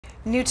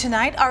New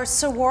tonight, are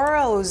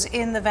saguaros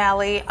in the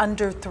valley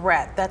under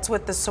threat? That's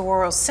what the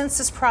Saguaros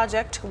Census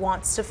Project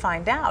wants to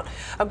find out.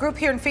 A group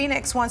here in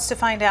Phoenix wants to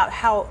find out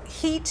how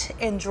heat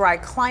and dry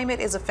climate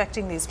is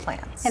affecting these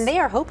plants. And they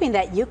are hoping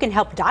that you can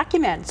help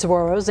document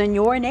saguaros in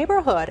your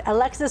neighborhood.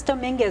 Alexis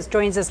Dominguez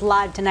joins us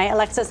live tonight.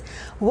 Alexis,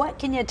 what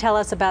can you tell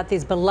us about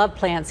these beloved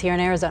plants here in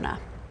Arizona?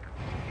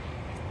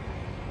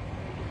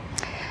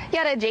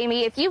 Yeah,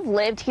 Jamie, if you've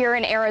lived here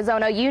in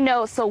Arizona, you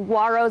know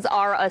saguaros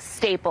are a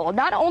staple.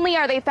 Not only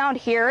are they found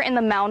here in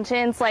the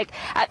mountains, like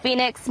at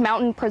Phoenix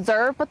Mountain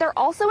Preserve, but they're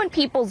also in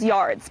people's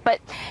yards. But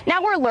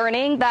now we're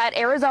learning that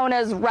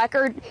Arizona's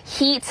record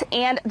heat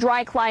and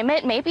dry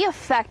climate may be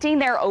affecting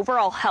their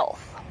overall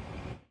health.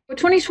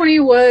 2020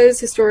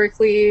 was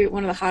historically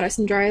one of the hottest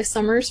and driest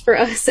summers for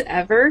us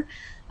ever.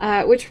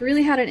 Which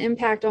really had an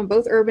impact on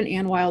both urban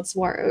and wild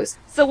saguaros.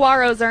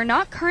 Saguaros are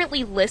not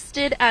currently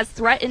listed as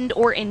threatened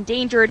or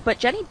endangered, but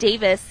Jeny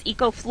Davis,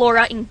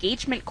 Ecoflora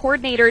engagement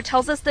coordinator,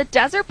 tells us the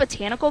Desert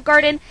Botanical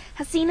Garden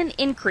has seen an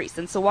increase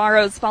in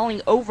saguaros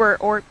falling over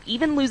or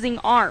even losing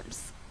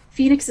arms.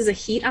 Phoenix is a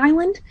heat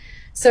island,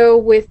 so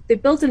with the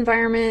built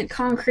environment,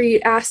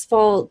 concrete,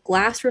 asphalt,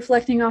 glass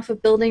reflecting off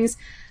of buildings,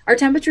 our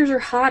temperatures are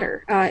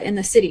hotter in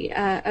the city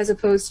as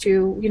opposed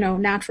to,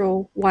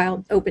 natural,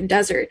 wild, open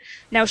desert.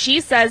 Now, she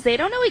says they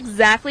don't know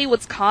exactly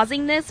what's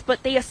causing this,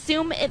 but they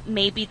assume it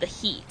may be the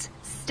heat.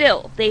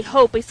 Still, they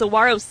hope a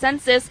saguaro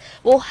census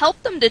will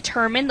help them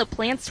determine the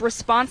plant's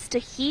response to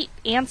heat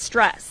and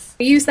stress.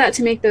 We use that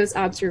to make those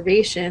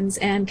observations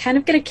and kind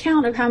of get a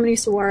count of how many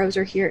saguaros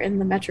are here in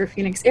the Metro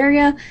Phoenix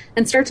area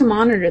and start to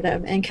monitor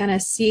them and kind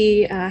of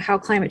see how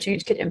climate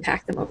change could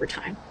impact them over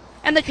time.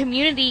 And the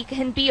community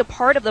can be a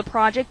part of the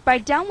project by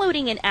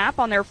downloading an app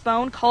on their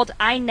phone called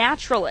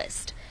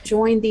iNaturalist.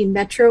 Join the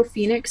Metro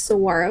Phoenix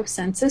Saguaro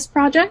Census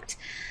Project,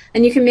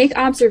 and you can make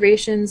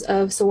observations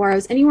of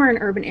saguaros anywhere in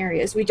urban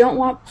areas. We don't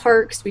want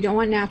parks, we don't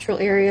want natural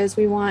areas,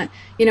 we want,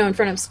 in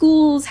front of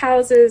schools,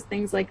 houses,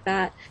 things like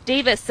that.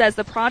 Davis says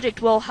the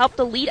project will help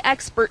the lead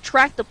expert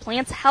track the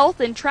plant's health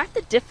and track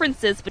the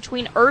differences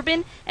between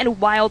urban and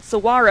wild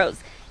saguaros,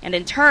 and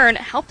in turn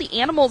help the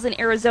animals in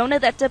Arizona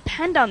that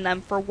depend on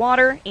them for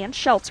water and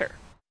shelter.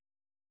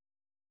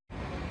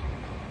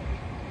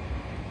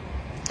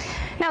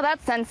 Now,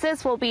 that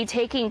census will be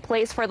taking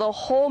place for the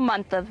whole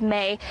month of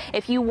May.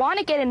 If you want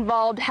to get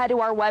involved, head to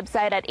our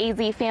website at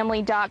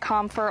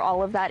azfamily.com for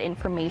all of that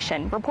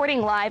information.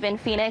 Reporting live in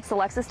Phoenix,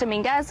 Alexis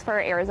Dominguez for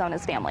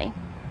Arizona's Family.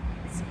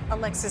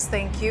 Alexis,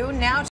 thank you. Now